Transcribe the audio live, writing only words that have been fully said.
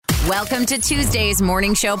Welcome to Tuesday's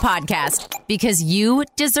Morning Show podcast, because you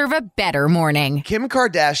deserve a better morning. Kim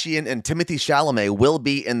Kardashian and Timothée Chalamet will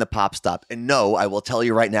be in the Pop Stop. And no, I will tell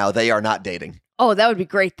you right now, they are not dating. Oh, that would be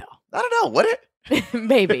great, though. I don't know. Would it?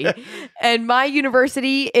 Maybe. And my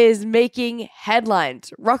university is making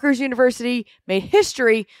headlines. Rutgers University made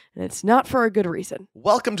history, and it's not for a good reason.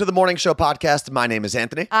 Welcome to the Morning Show podcast. My name is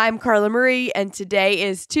Anthony. I'm Carla Marie, and today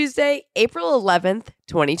is Tuesday, April 11th,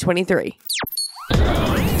 2023.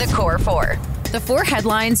 The Core Four. The four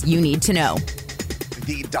headlines you need to know.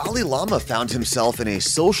 The Dalai Lama found himself in a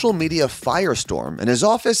social media firestorm, and his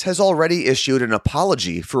office has already issued an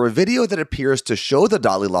apology for a video that appears to show the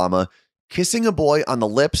Dalai Lama kissing a boy on the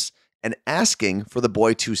lips and asking for the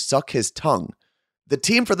boy to suck his tongue. The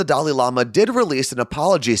team for the Dalai Lama did release an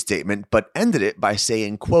apology statement, but ended it by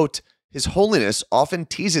saying, quote, "His Holiness often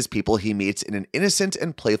teases people he meets in an innocent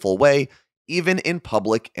and playful way, even in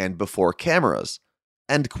public and before cameras."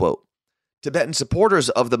 End quote. Tibetan supporters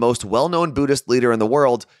of the most well-known Buddhist leader in the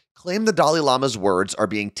world claim the Dalai Lama's words are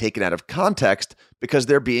being taken out of context because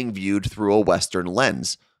they're being viewed through a Western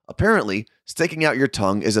lens. Apparently, sticking out your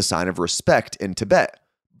tongue is a sign of respect in Tibet.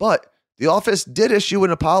 But the office did issue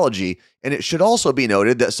an apology, and it should also be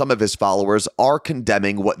noted that some of his followers are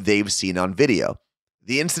condemning what they've seen on video.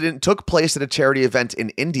 The incident took place at a charity event in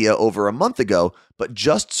India over a month ago, but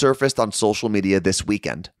just surfaced on social media this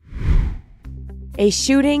weekend. A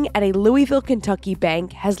shooting at a Louisville, Kentucky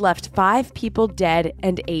bank has left 5 people dead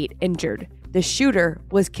and 8 injured. The shooter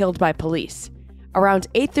was killed by police. Around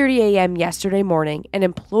 8:30 a.m. yesterday morning, an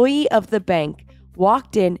employee of the bank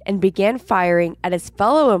walked in and began firing at his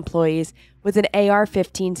fellow employees with an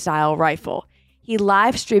AR-15 style rifle. He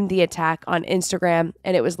live streamed the attack on Instagram,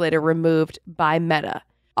 and it was later removed by Meta.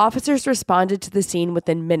 Officers responded to the scene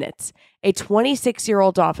within minutes. A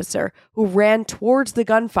 26-year-old officer who ran towards the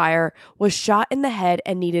gunfire was shot in the head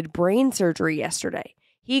and needed brain surgery yesterday.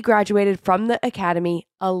 He graduated from the academy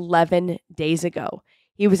 11 days ago.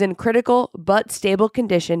 He was in critical but stable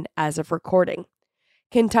condition as of recording.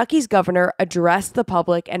 Kentucky's governor addressed the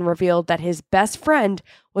public and revealed that his best friend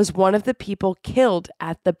was one of the people killed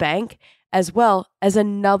at the bank, as well as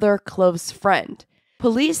another close friend.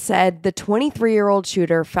 Police said the 23-year-old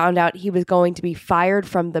shooter found out he was going to be fired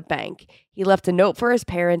from the bank. He left a note for his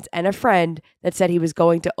parents and a friend that said he was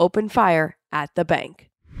going to open fire at the bank.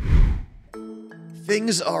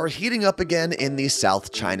 Things are heating up again in the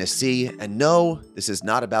South China Sea, and no, this is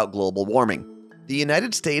not about global warming. The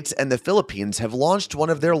United States and the Philippines have launched one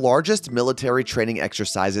of their largest military training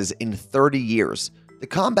exercises in 30 years. The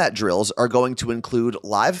combat drills are going to include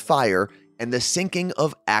live fire and the sinking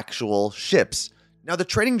of actual ships. Now, the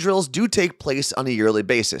training drills do take place on a yearly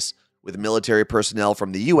basis, with military personnel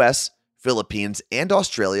from the US, Philippines, and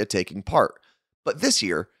Australia taking part. But this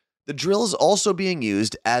year, the drill is also being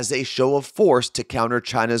used as a show of force to counter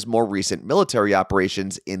China's more recent military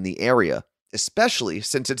operations in the area, especially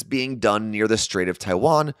since it's being done near the Strait of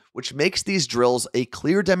Taiwan, which makes these drills a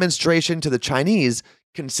clear demonstration to the Chinese,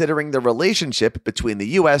 considering the relationship between the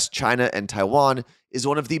US, China, and Taiwan is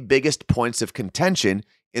one of the biggest points of contention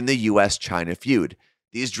in the US-China feud.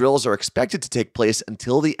 These drills are expected to take place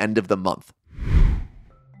until the end of the month.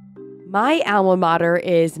 My alma mater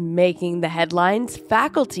is making the headlines.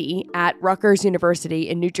 Faculty at Rutgers University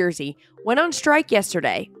in New Jersey went on strike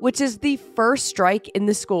yesterday, which is the first strike in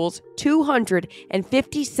the school's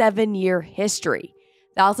 257-year history.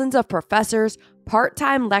 Thousands of professors,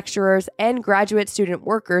 part-time lecturers, and graduate student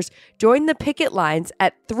workers joined the picket lines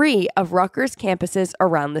at 3 of Rutgers campuses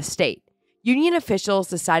around the state. Union officials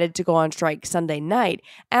decided to go on strike Sunday night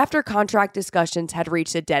after contract discussions had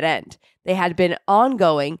reached a dead end. They had been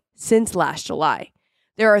ongoing since last July.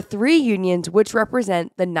 There are 3 unions which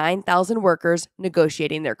represent the 9,000 workers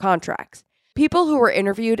negotiating their contracts. People who were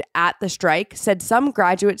interviewed at the strike said some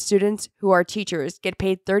graduate students who are teachers get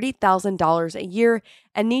paid $30,000 a year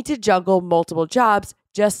and need to juggle multiple jobs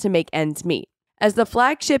just to make ends meet. As the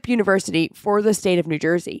flagship university for the state of New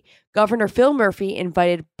Jersey, Governor Phil Murphy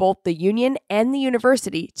invited both the union and the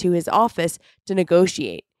university to his office to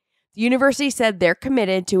negotiate. The university said they're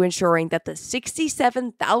committed to ensuring that the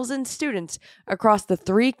 67,000 students across the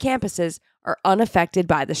 3 campuses are unaffected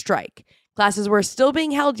by the strike. Classes were still being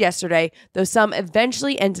held yesterday, though some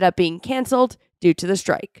eventually ended up being canceled due to the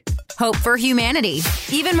strike. Hope for humanity.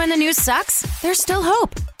 Even when the news sucks, there's still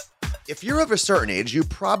hope. If you're of a certain age, you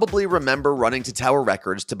probably remember running to Tower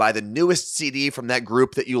Records to buy the newest CD from that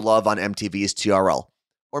group that you love on MTV's TRL.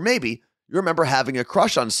 Or maybe you remember having a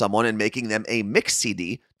crush on someone and making them a mix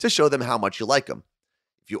CD to show them how much you like them.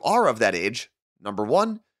 If you are of that age, number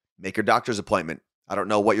 1, make your doctor's appointment. I don't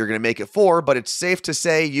know what you're going to make it for, but it's safe to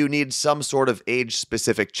say you need some sort of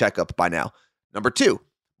age-specific checkup by now. Number 2,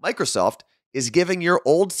 Microsoft is giving your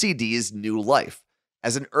old CDs new life.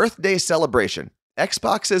 As an Earth Day celebration,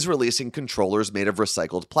 Xbox is releasing controllers made of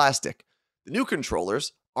recycled plastic. The new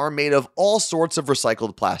controllers are made of all sorts of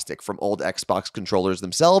recycled plastic, from old Xbox controllers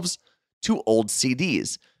themselves to old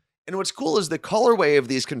CDs. And what's cool is the colorway of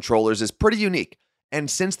these controllers is pretty unique. And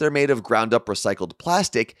since they're made of ground-up recycled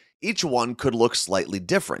plastic, each one could look slightly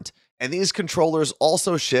different. And these controllers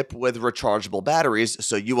also ship with rechargeable batteries,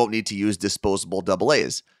 so you won't need to use disposable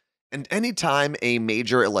AA's. And anytime a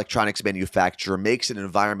major electronics manufacturer makes an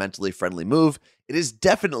environmentally friendly move, it is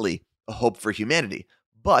definitely a hope for humanity.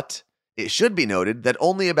 But it should be noted that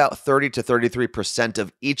only about 30 to 33%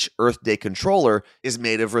 of each Earth Day controller is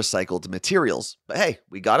made of recycled materials. But hey,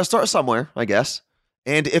 we gotta start somewhere, I guess.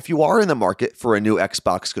 And if you are in the market for a new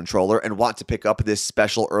Xbox controller and want to pick up this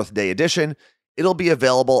special Earth Day edition, it'll be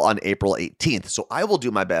available on April 18th. So I will do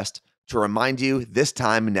my best to remind you this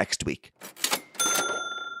time next week.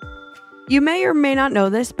 You may or may not know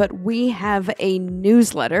this, but we have a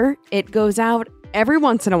newsletter. It goes out every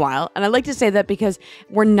once in a while. And I like to say that because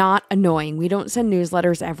we're not annoying. We don't send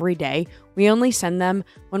newsletters every day. We only send them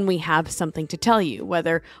when we have something to tell you,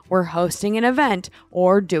 whether we're hosting an event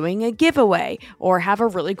or doing a giveaway or have a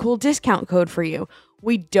really cool discount code for you.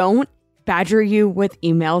 We don't badger you with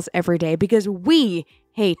emails every day because we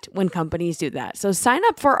hate when companies do that. So sign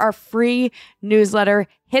up for our free newsletter.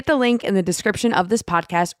 Hit the link in the description of this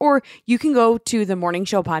podcast, or you can go to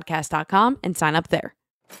themorningshowpodcast.com and sign up there.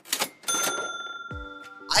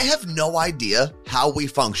 I have no idea how we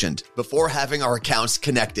functioned before having our accounts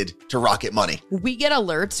connected to Rocket Money. We get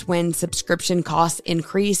alerts when subscription costs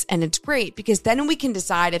increase, and it's great because then we can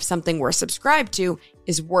decide if something we're subscribed to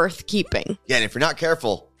is worth keeping. Yeah, and if you're not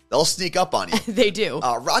careful, they'll sneak up on you. They do.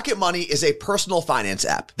 Rocket Money is a personal finance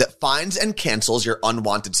app that finds and cancels your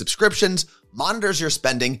unwanted subscriptions, monitors your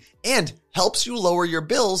spending, and helps you lower your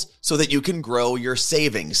bills so that you can grow your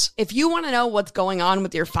savings. If you want to know what's going on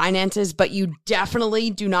with your finances, but you definitely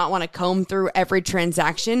do not want to comb through every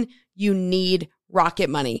transaction, you need Rocket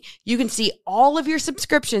Money. You can see all of your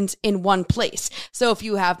subscriptions in one place. So if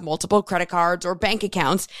you have multiple credit cards or bank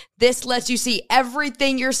accounts, this lets you see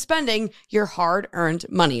everything you're spending your hard-earned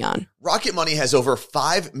money on. Rocket Money has over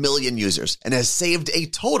 5 million users and has saved a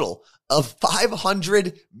total of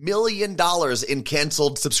 $500 million in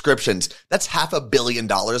canceled subscriptions. That's $500 million,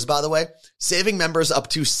 by the way, saving members up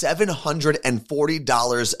to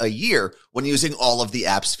 $740 a year when using all of the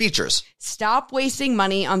app's features. Stop wasting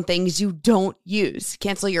money on things you don't use.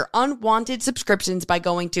 Cancel your unwanted subscriptions by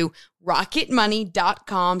going to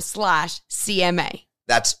rocketmoney.com/CMA.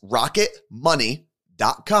 That's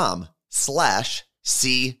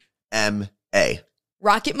rocketmoney.com/CMA.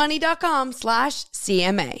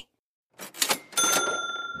 rocketmoney.com/CMA.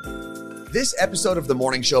 This episode of the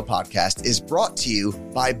Morning Show podcast is brought to you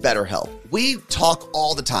by BetterHelp. We talk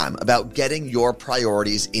all the time about getting your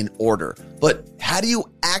priorities in order, but how do you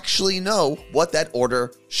actually know what that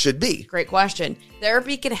order should be? Great question.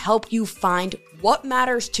 Therapy can help you find what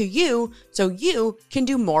matters to you so you can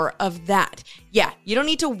do more of that. Yeah, you don't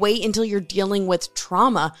need to wait until you're dealing with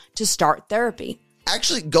trauma to start therapy.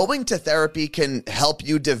 Actually, going to therapy can help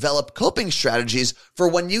you develop coping strategies for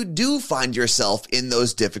when you do find yourself in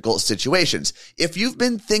those difficult situations. If you've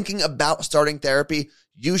been thinking about starting therapy,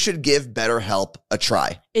 you should give BetterHelp a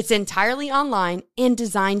try. It's entirely online and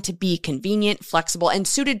designed to be convenient, flexible, and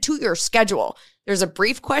suited to your schedule. There's a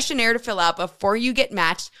brief questionnaire to fill out before you get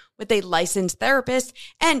matched with a licensed therapist,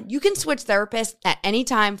 and you can switch therapists at any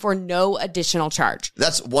time for no additional charge.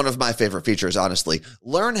 That's one of my favorite features, honestly.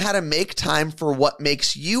 Learn how to make time for what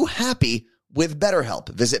makes you happy with BetterHelp.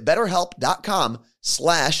 Visit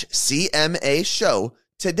BetterHelp.com/CMA show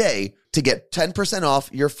today to get 10%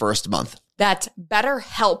 off your first month. That's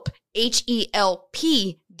BetterHelp,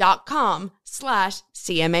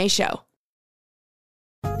 HELP.com/CMA show.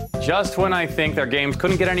 Just when I think their games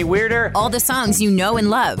couldn't get any weirder. All the songs you know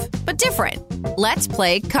and love, but different. Let's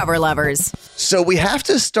play Cover Lovers. So we have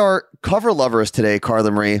to start Cover Lovers today,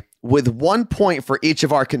 Carla Marie, with 1 point for each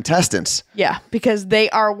of our contestants. Yeah, because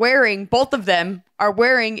they are wearing, both of them are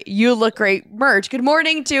wearing You Look Great merch. Good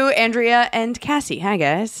morning to Andrea and Cassie. Hi,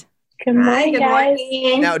 guys. Good morning, guys.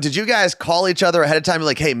 Now, did you guys call each other ahead of time?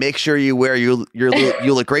 Like, hey, make sure you wear your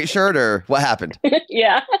You Look Great shirt, or what happened?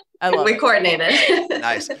 Yeah. We coordinated.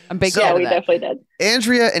 Nice. I'm big Yeah, fan we of that. definitely did.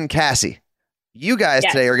 Andrea and Cassie, you guys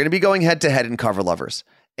Yes. today are going to be going head to head in Cover Lovers.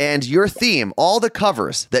 And your theme, all the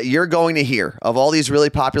covers that you're going to hear of all these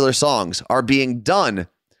really popular songs are being done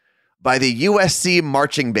by the USC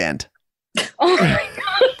Marching Band. Oh my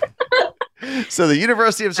God. So the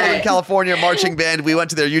University of Southern California Marching Band, we went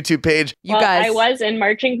to their YouTube page. You guys. I was in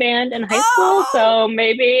marching band in high school, so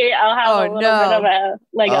maybe I'll have a little bit of a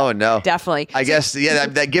leg up. Oh, no. Definitely. I guess,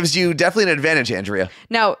 that gives you definitely an advantage, Andrea.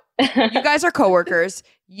 Now, you guys are coworkers.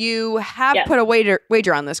 You have put a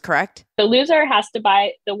wager on this, correct? The loser has to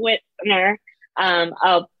buy the winner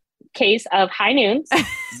a case of High Noons,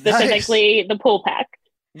 specifically the pool pack.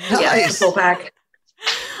 Nice. Full pack.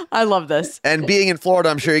 I love this. And being in Florida,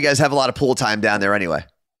 I'm sure you guys have a lot of pool time down there anyway.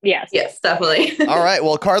 Yes. Yes, definitely. All right.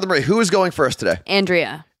 Well, Carla Marie, who is going first today?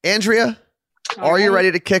 Andrea, are you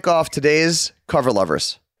ready to kick off today's Cover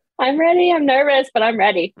Lovers? I'm ready. I'm nervous, but I'm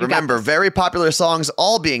ready. Remember, very popular songs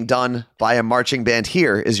all being done by a marching band.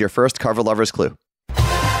 Here is your first Cover Lovers clue.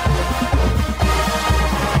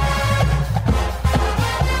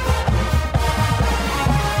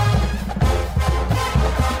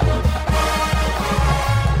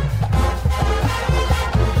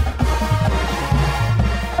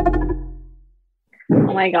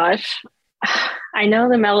 Oh my gosh. I know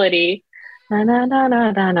the melody. Da, da, da,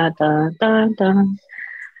 da, da, da, da, da.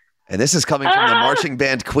 And this is coming from the marching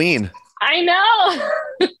band Queen. I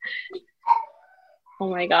know. Oh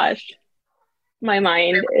my gosh. My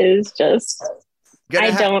mind is just,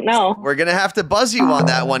 don't know. We're going to have to buzz you on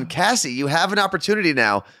that one. Cassie, you have an opportunity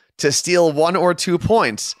now to steal 1 or 2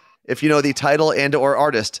 points if you know the title and or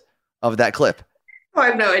artist of that clip. Oh, I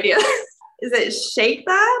have no idea. Is it Shake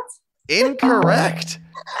That? Incorrect.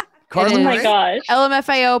 It is. Oh my gosh.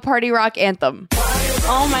 LMFAO Party Rock Anthem.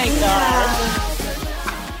 Oh my gosh.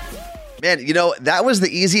 Man, that was the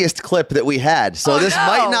easiest clip that we had. So this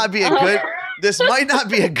might not be a good this might not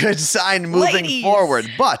be a good sign moving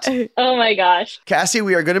forward. But Oh my gosh. Cassie,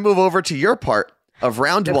 we are going to move over to your part of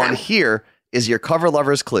round 1. Here is your Cover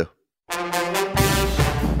Lovers clue.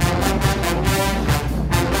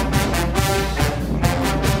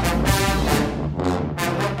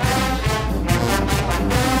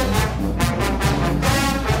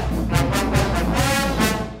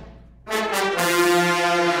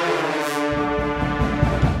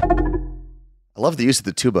 I love the use of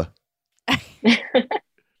the tuba.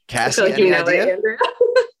 Cassie, Like any idea? Andrea.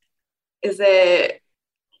 Is it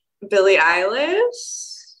Billie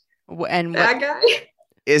Eilish? And That guy?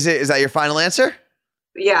 Is that your final answer?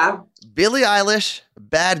 Yeah. Billie Eilish,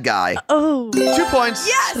 Bad Guy. Oh. 2 points.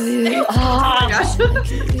 Yes. Oh my gosh.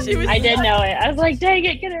 I did know it. I was like, dang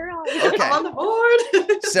it, get it wrong. Okay. I'm on the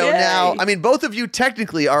board. So now, both of you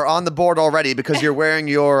technically are on the board already because you're wearing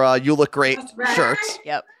your You Look Great That's right. shirts.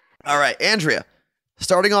 Yep. All right, Andrea,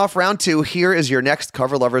 starting off round 2, here is your next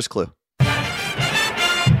Cover Lovers clue.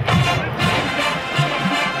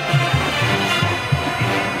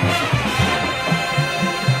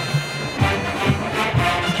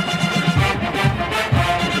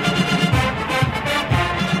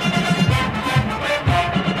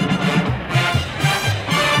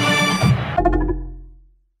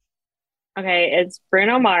 Okay, it's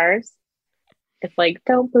Bruno Mars. It's like,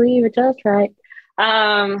 don't believe it, just right.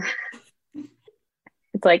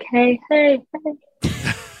 It's like, hey.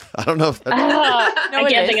 I don't know if that's... I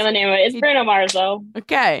can't think of the name of it. It's Bruno Mars, though.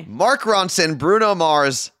 Okay. Mark Ronson, Bruno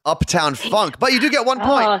Mars, Uptown Funk. But you do get 1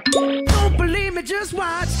 point. Don't believe me, just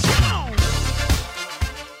watch.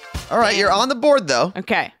 All right, you're on the board, though.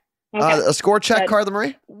 Okay. A score check, Good. Carla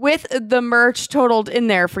Marie? With the merch totaled in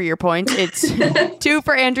there for your points, it's 2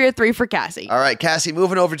 for Andrea, 3 for Cassie. All right, Cassie,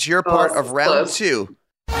 moving over to your part of round close. 2.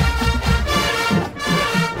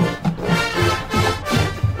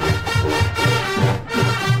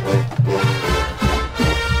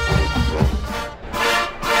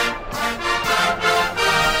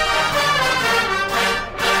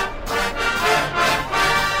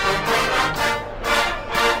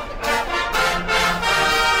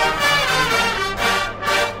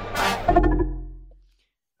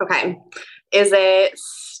 Okay. Is it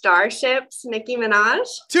Starships, Nicki Minaj?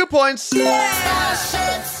 2 points. Love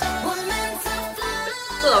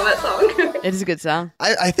that song. It is a good song.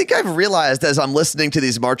 I think I've realized as I'm listening to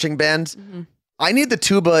these marching bands, I need the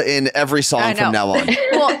tuba in every I song know. from now on.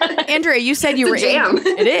 Well, Andrea, you said you were It's a jam. in.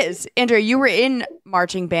 It is. Andrea, you were in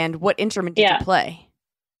marching band. What instrument did Yeah. you play?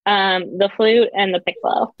 The flute and the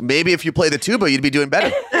piccolo. Maybe if you play the tuba, you'd be doing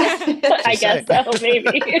better. I guess so,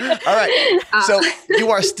 maybe. All right. So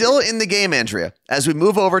you are still in the game, Andrea, as we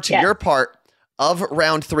move over to your part of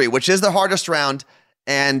round 3, which is the hardest round.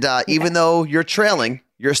 And even though you're trailing,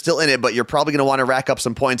 you're still in it, but you're probably going to want to rack up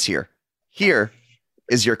some points here. Here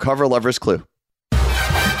is your Cover Lovers clue.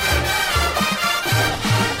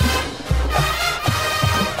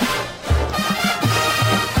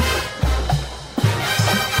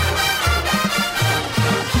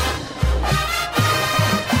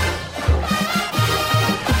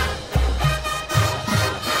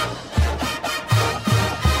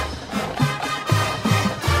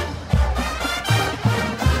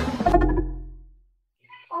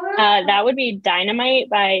 That would be Dynamite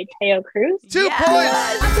by Teo Cruz. 2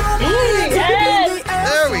 points. Yes!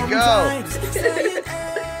 There we go.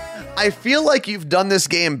 I feel like you've done this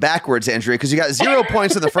game backwards, Andrea, because you got 0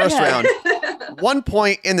 points in the first round, 1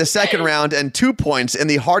 point in the second round, and 2 points in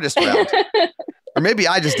the hardest round. Or maybe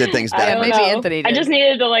I just did things bad. Maybe Anthony did. I just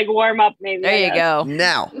needed to like warm up maybe. There you go.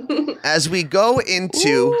 Now, as we go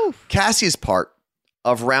into Cassie's part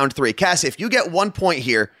of round 3. Cassie, if you get 1 point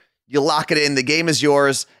here, you lock it in. The game is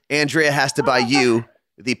yours. Andrea has to buy you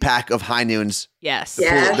the pack of High Noons. Yes.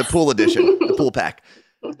 The pool edition, the pool pack.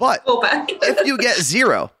 But Pull back. if you get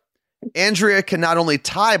 0, Andrea can not only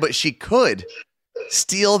tie, but she could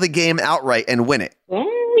steal the game outright and win it.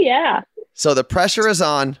 Oh, yeah. So the pressure is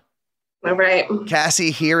on. All right.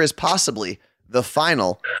 Cassie, here is possibly the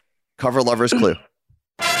final Cover Lover's clue.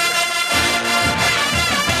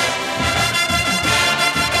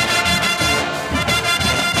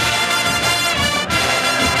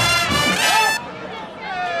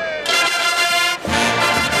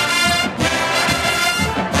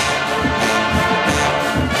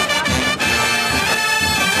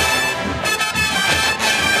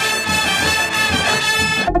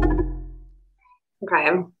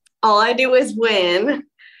 Okay. All I do is win.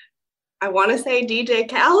 I want to say DJ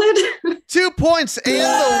Khaled. 2 points and the win.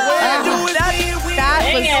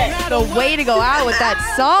 That was the way to go out with that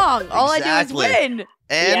song. All Exactly. I do is win.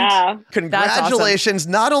 And Yeah. congratulations,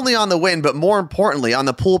 not only on the win, but more importantly, on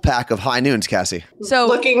the pool pack of High Noons, Cassie. So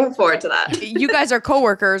Looking forward to that. you guys are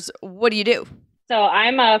coworkers. What do you do? So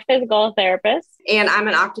I'm a physical therapist. And I'm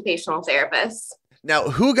an occupational therapist. Now,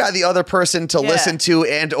 who got the other person to listen to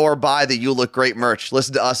and or buy the You Look Great merch?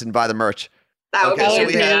 Listen to us and buy the merch. That would Okay,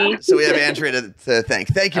 be me. so we have Andrea to thank.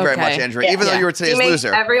 Thank you very Okay. much, Andrea. Yeah. Even though you were You today's make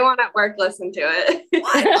loser. everyone at work listen to it.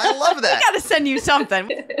 I love I that. got to send you something.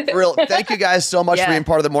 For real. Thank you guys so much for Yeah. being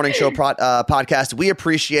part of the morning show podcast. We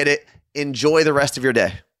appreciate it. Enjoy the rest of your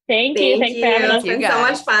day. Thank you. Thanks for having us. It's been you so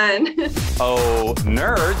guys. much fun. Oh,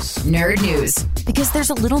 nerds. Nerd news. Because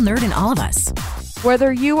there's a little nerd in all of us.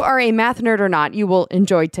 Whether you are a math nerd or not, you will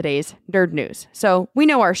enjoy today's nerd news. So we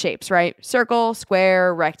know our shapes, right? Circle,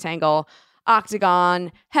 square, rectangle,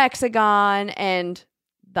 octagon, hexagon, and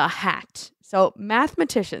the hat. So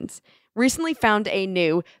mathematicians recently found a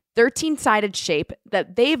new 13-sided shape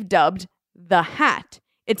that they've dubbed the hat.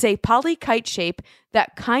 It's a polykite shape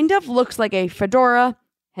that kind of looks like a fedora,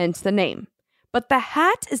 hence the name. But the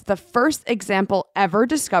hat is the first example ever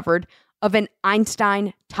discovered of an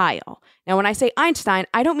Einstein tile. Now, when I say Einstein,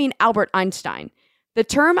 I don't mean Albert Einstein. The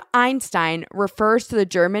term Einstein refers to the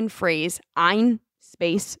German phrase Ein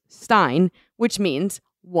space Stein, which means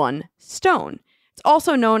one stone. It's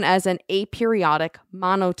also known as an aperiodic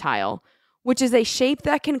monotile, which is a shape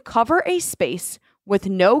that can cover a space with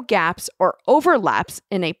no gaps or overlaps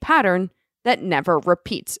in a pattern that never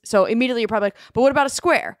repeats. So immediately you're probably like, but what about a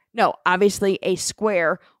square? No, obviously a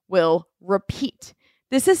square will repeat.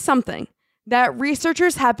 This is something that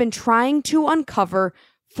researchers have been trying to uncover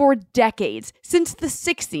for decades. Since the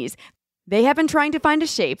 60s, they have been trying to find a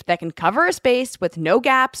shape that can cover a space with no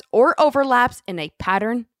gaps or overlaps in a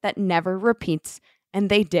pattern that never repeats. And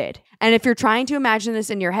they did. And if you're trying to imagine this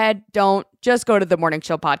in your head, don't. Just go to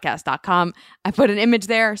themorningshowpodcast.com. I put an image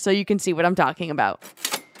there so you can see what I'm talking about.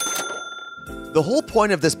 The whole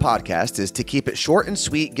point of this podcast is to keep it short and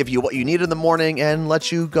sweet, give you what you need in the morning, and let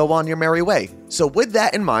you go on your merry way. So with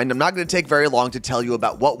that in mind, I'm not going to take very long to tell you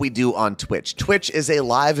about what we do on Twitch. Twitch is a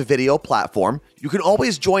live video platform. You can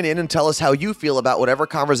always join in and tell us how you feel about whatever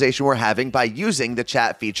conversation we're having by using the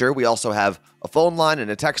chat feature. We also have a phone line and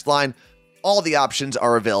a text line. All the options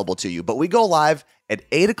are available to you. But we go live at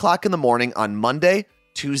 8 o'clock in the morning on Monday,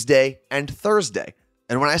 Tuesday, and Thursday.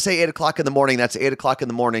 And when I say 8 o'clock in the morning, that's 8 o'clock in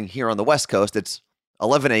the morning here on the West Coast. It's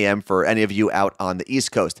 11 a.m. for any of you out on the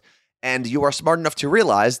East Coast. And you are smart enough to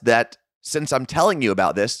realize that since I'm telling you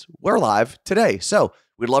about this, we're live today. So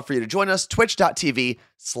we'd love for you to join us,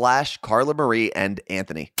 twitch.tv/Carla Marie and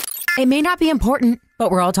Anthony. It may not be important,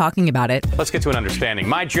 but we're all talking about it. Let's get to an understanding.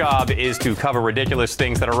 My job is to cover ridiculous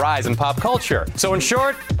things that arise in pop culture. So in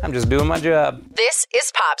short, I'm just doing my job. This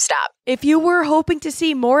is Pop Stop. If you were hoping to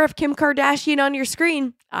see more of Kim Kardashian on your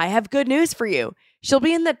screen, I have good news for you. She'll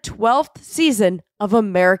be in the 12th season of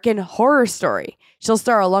American Horror Story. She'll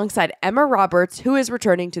star alongside Emma Roberts, who is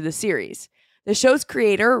returning to the series. The show's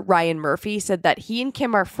creator, Ryan Murphy, said that he and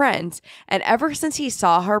Kim are friends, and ever since he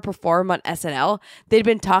saw her perform on SNL, they'd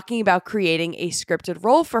been talking about creating a scripted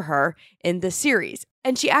role for her in the series.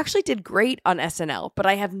 And she actually did great on SNL, but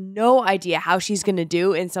I have no idea how she's going to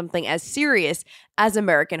do in something as serious as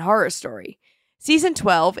American Horror Story. Season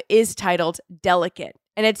 12 is titled Delicate,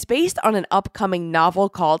 And it's based on an upcoming novel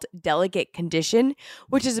called Delicate Condition,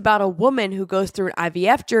 which is about a woman who goes through an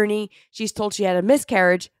IVF journey. She's told she had a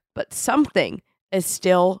miscarriage, but something is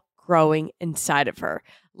still growing inside of her.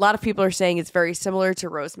 A lot of people are saying it's very similar to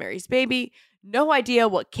Rosemary's Baby. No idea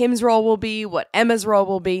what Kim's role will be, what Emma's role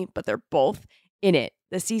will be, but they're both in it.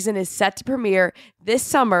 The season is set to premiere this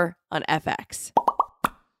summer on FX.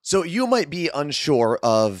 So you might be unsure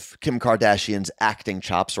of Kim Kardashian's acting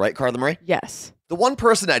chops, right, Carla Marie? Yes. The one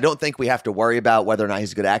person I don't think we have to worry about whether or not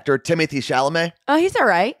he's a good actor, Timothée Chalamet. Oh, he's all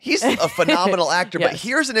right. He's a phenomenal actor, Yes. but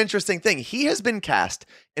here's an interesting thing. He has been cast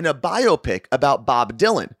in a biopic about Bob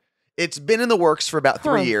Dylan. It's been in the works for about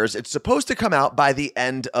 3 years. It's supposed to come out by the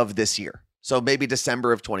end of this year, so maybe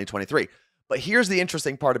December of 2023. But here's the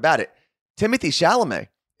interesting part about it. Timothée Chalamet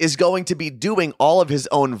is going to be doing all of his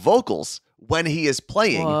own vocals when he is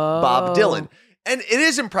playing Bob Dylan. And it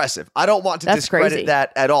is impressive. I don't want to discredit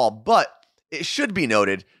that at all, but it should be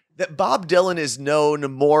noted that Bob Dylan is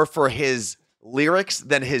known more for his lyrics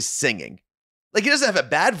than his singing. Like, he doesn't have a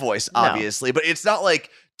bad voice, obviously, but it's not like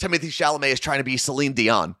Timothée Chalamet is trying to be Celine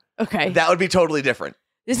Dion. Okay. That would be totally different.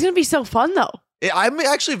 This is going to be so fun, though. I'm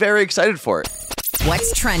actually very excited for it.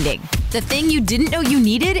 What's trending? The thing you didn't know you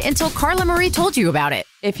needed until Carla Marie told you about it.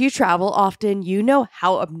 If you travel often, you know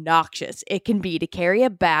how obnoxious it can be to carry a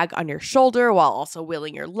bag on your shoulder while also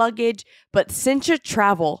wheeling your luggage. But Cincha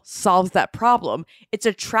Travel solves that problem. It's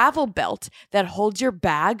a travel belt that holds your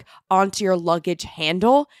bag onto your luggage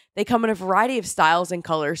handle. They come in a variety of styles and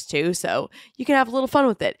colors too, so you can have a little fun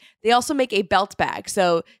with it. They also make a belt bag.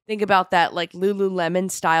 So think about that like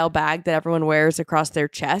Lululemon style bag that everyone wears across their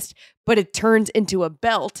chest, but it turns into a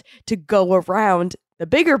belt to go around the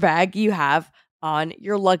bigger bag you have on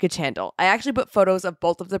your luggage handle. I actually put photos of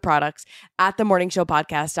both of the products at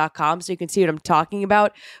themorningshowpodcast.com so you can see what I'm talking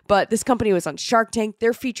about. But this company was on Shark Tank.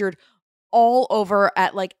 They're featured all over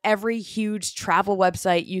at like every huge travel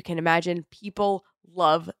website you can imagine. People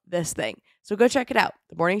love this thing. So go check it out,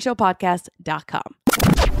 themorningshowpodcast.com.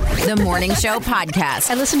 The Morning Show Podcast.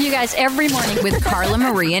 I listen to you guys every morning with Carla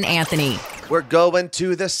Marie and Anthony. We're going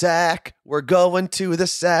to the sack. We're going to the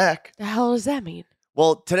sack. The hell does that mean?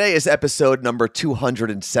 Well, today is episode number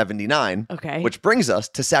 279, which brings us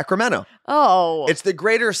to Sacramento. Oh. It's the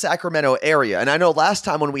greater Sacramento area. And I know last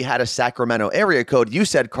time when we had a Sacramento area code, you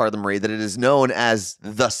said, Carla Marie, that it is known as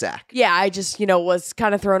the Sac. Yeah, I just, was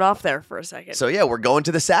kind of thrown off there for a second. So yeah, we're going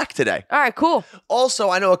to the Sac today. All right, cool. Also,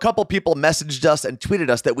 I know a couple people messaged us and tweeted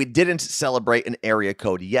us that we didn't celebrate an area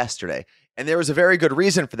code yesterday. And there was a very good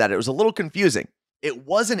reason for that. It was a little confusing. It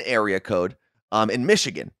was an area code in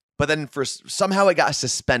Michigan. But then somehow it got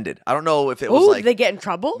suspended. I don't know if it was did they get in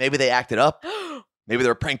trouble? Maybe they acted up. Maybe they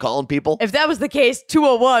were prank calling people. If that was the case,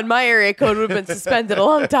 201, my area code would have been suspended a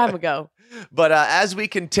long time ago. But as we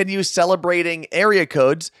continue celebrating area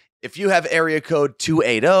codes, if you have area code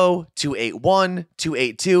 280, 281,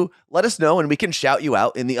 282, let us know and we can shout you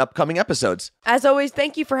out in the upcoming episodes. As always,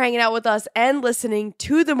 thank you for hanging out with us and listening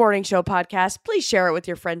to the Morning Show Podcast. Please share it with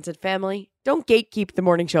your friends and family. Don't gatekeep the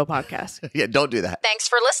Morning Show Podcast. Yeah, don't do that. Thanks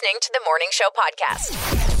for listening to the Morning Show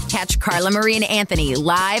Podcast. Catch Carla Marie and Anthony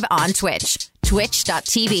live on Twitch.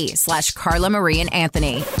 Twitch.tv/Carla Marie and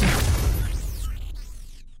Anthony.